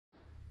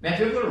Now, if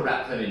you've got a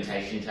RAPT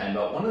fermentation chamber,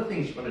 one of the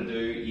things you want to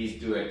do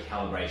is do a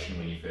calibration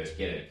when you first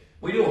get it.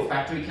 We do a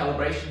factory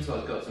calibration, so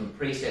it's got some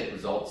preset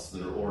results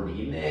that are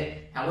already in there.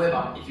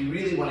 However, if you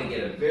really want to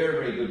get a very,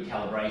 very good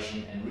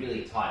calibration and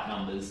really tight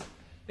numbers,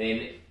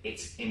 then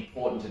it's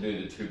important to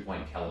do the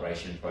 2-point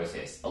calibration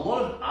process. A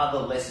lot of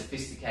other less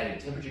sophisticated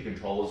temperature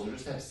controllers will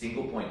just have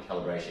single-point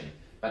calibration,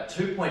 but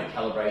 2-point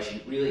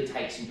calibration really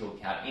takes into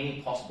account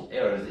any possible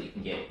errors that you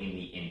can get in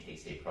the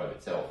NTC probe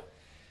itself.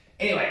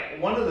 Anyway,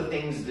 one of the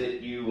things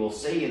that you will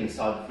see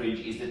inside the fridge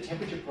is the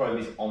temperature probe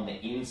is on the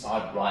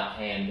inside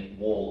right-hand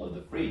wall of the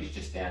fridge,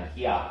 just down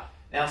here.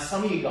 Now,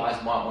 some of you guys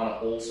might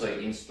want to also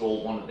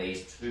install one of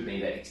these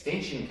 2-meter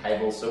extension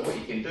cables. So what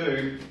you can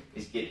do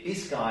is get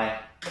this guy,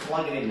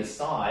 plug it in the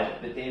side,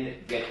 but then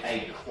get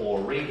a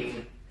core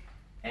reading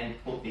and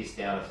put this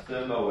down a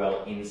thermo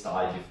well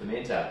inside your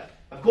fermenter.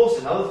 Of course,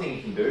 another thing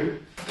you can do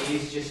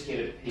is just get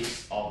a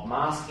piece of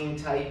masking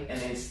tape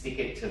and then stick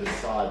it to the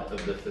side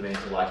of the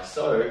fermenter like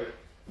so,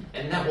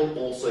 and that will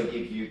also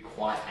give you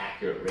quite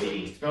accurate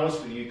readings. To be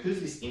honest with you, because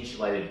this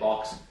insulated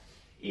box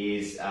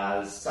is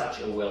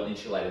such a well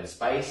insulated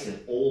space and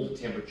all the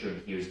temperature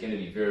in here is going to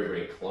be very,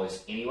 very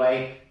close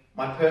anyway,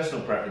 my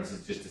personal preference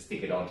is just to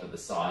stick it onto the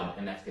side,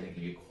 and that's going to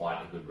give you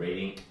quite a good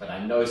reading. But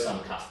I know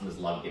some customers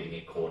love getting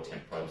a core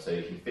temp probe, so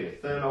you can fit a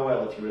thermo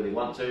well if you really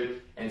want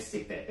to and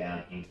stick that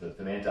down into the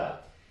fermenter.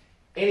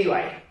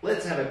 Anyway,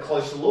 let's have a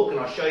closer look and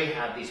I'll show you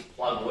how this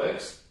plug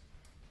works.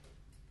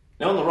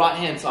 Now, on the right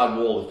hand side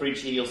wall of the fridge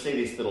here, you'll see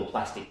this little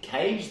plastic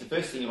cage. The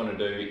first thing you want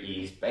to do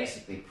is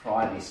basically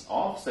pry this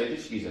off. So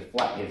just use a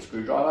flathead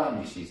screwdriver.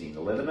 I'm just using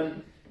the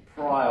Leatherman.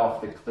 Pry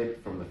off the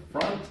clip from the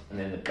front, and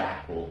then the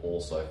back will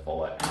also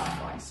follow out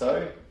like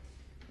so.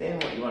 Then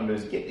what you want to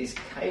do is get this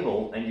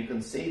cable, and you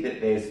can see that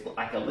there's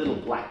like a little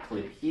black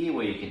clip here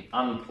where you can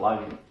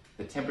unplug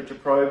the temperature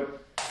probe.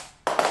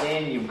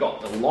 Then you've got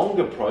the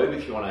longer probe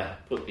if you want to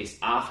put this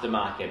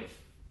aftermarket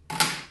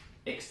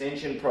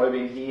extension probe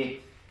in here.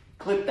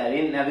 Clip that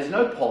in. Now, there's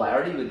no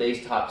polarity with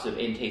these types of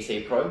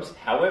NTC probes.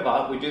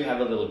 However, we do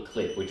have a little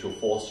clip which will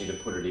force you to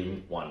put it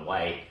in one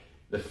way.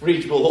 The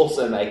fridge will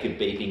also make a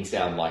beeping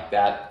sound like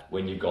that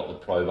when you've got the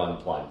probe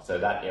unplugged. So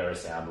that error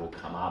sound will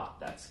come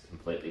up. That's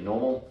completely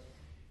normal.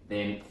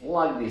 Then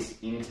plug this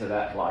into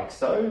that like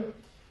so.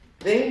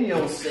 Then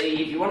you'll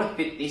see if you want to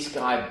fit this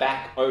guy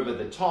back over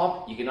the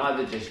top, you can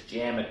either just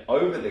jam it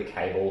over the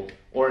cable,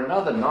 or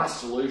another nice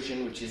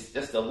solution, which is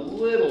just a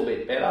little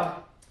bit better,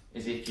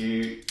 is if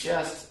you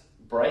just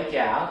break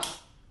out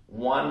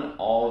one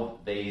of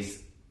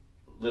these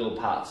little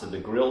parts of the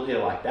grill here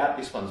like that.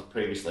 This one's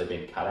previously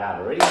been cut out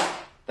already.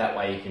 That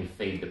way you can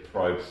feed the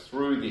probe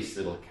through this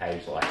little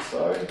cage like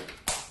so.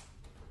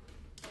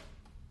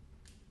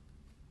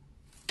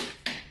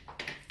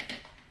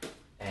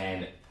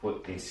 And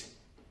put this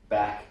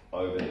back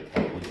over the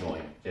cable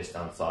joint just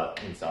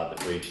inside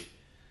the fridge.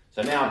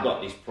 So now I've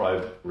got this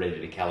probe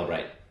ready to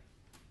calibrate.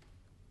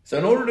 So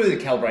in order to do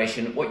the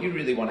calibration, what you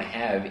really want to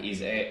have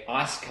is an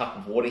ice cup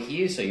of water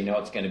here, so you know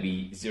it's going to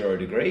be 0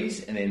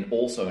 degrees, and then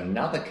also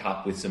another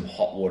cup with some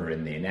hot water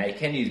in there. Now, you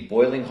can use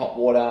boiling hot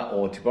water,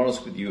 or to be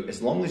honest with you,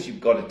 as long as you've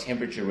got a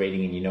temperature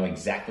reading and you know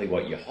exactly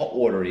what your hot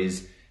water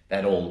is,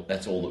 that's all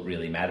that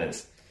really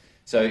matters.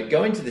 So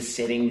go into the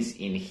settings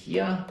in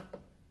here,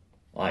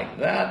 like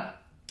that.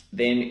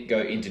 Then go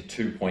into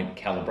 2-point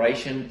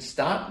calibration.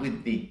 Start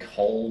with the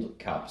cold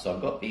cup. So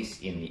I've got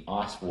this in the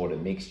ice water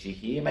mixture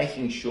here,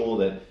 making sure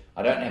that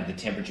I don't have the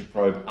temperature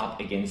probe up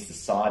against the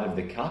side of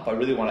the cup. I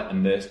really want it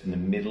immersed in the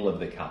middle of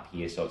the cup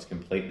here, so it's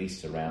completely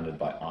surrounded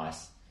by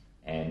ice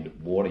and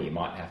water. You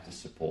might have to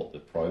support the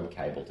probe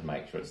cable to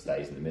make sure it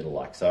stays in the middle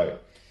like so.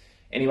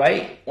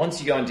 Anyway,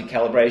 once you go into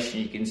calibration,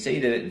 you can see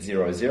that it's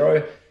 0,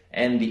 0,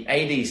 and the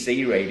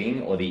ADC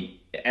reading, or the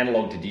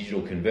analog to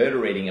digital converter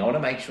reading, I want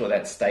to make sure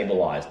that's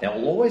stabilized. Now,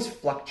 it will always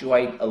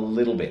fluctuate a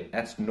little bit.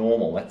 That's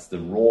normal. That's the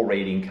raw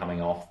reading coming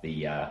off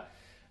the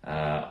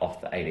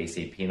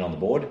ADC pin on the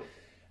board.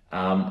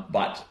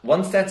 But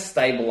once that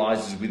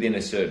stabilizes within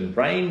a certain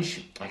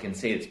range, I can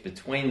see it's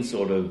between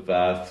sort of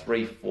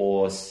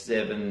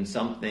 347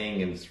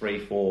 something and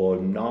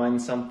 349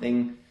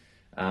 something.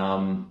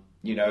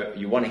 You know,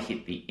 you want to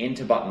hit the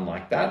enter button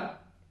like that.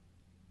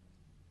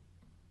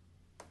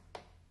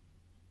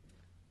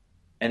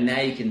 And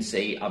now you can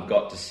see I've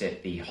got to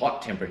set the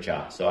hot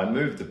temperature. So I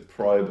move the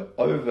probe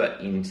over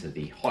into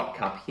the hot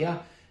cup here.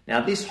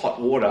 Now this hot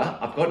water,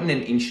 I've got in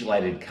an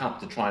insulated cup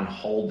to try and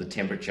hold the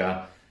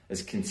temperature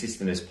as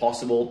consistent as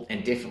possible.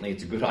 And definitely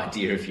it's a good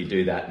idea if you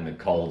do that in the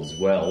cold as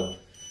well.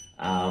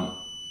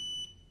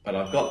 But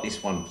I've got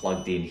this one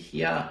plugged in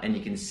here, and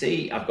you can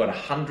see I've got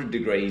 100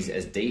 degrees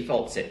as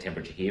default set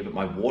temperature here, but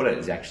my water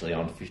is actually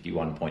on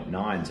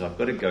 51.9. So I've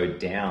got to go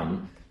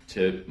down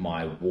to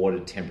my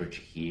water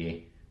temperature here,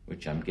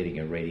 which I'm getting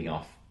a reading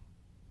off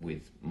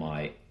with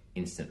my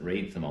instant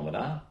read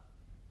thermometer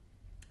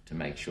to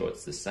make sure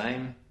it's the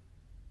same.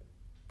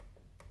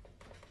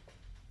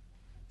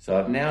 So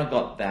I've now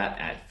got that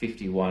at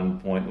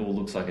 51 point, oh,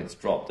 looks like it's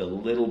dropped a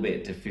little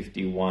bit to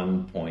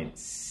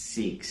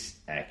 51.6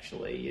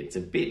 actually. It's a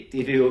bit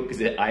difficult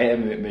because I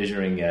am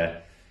measuring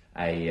a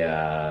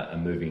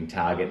moving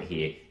target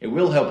here. It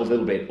will help a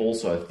little bit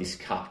also if this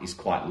cup is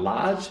quite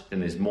large,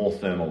 then there's more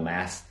thermal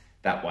mass.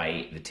 That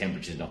way the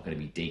temperature is not going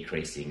to be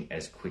decreasing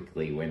as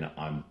quickly when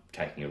I'm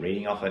taking a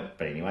reading off it.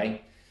 But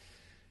anyway,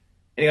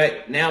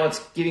 now it's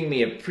giving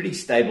me a pretty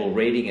stable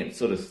reading at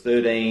sort of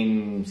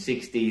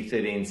 1360,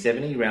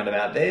 1370, round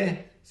about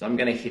there. So I'm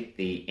going to hit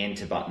the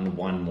enter button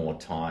one more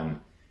time,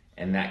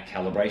 and that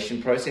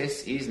calibration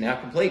process is now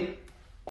complete.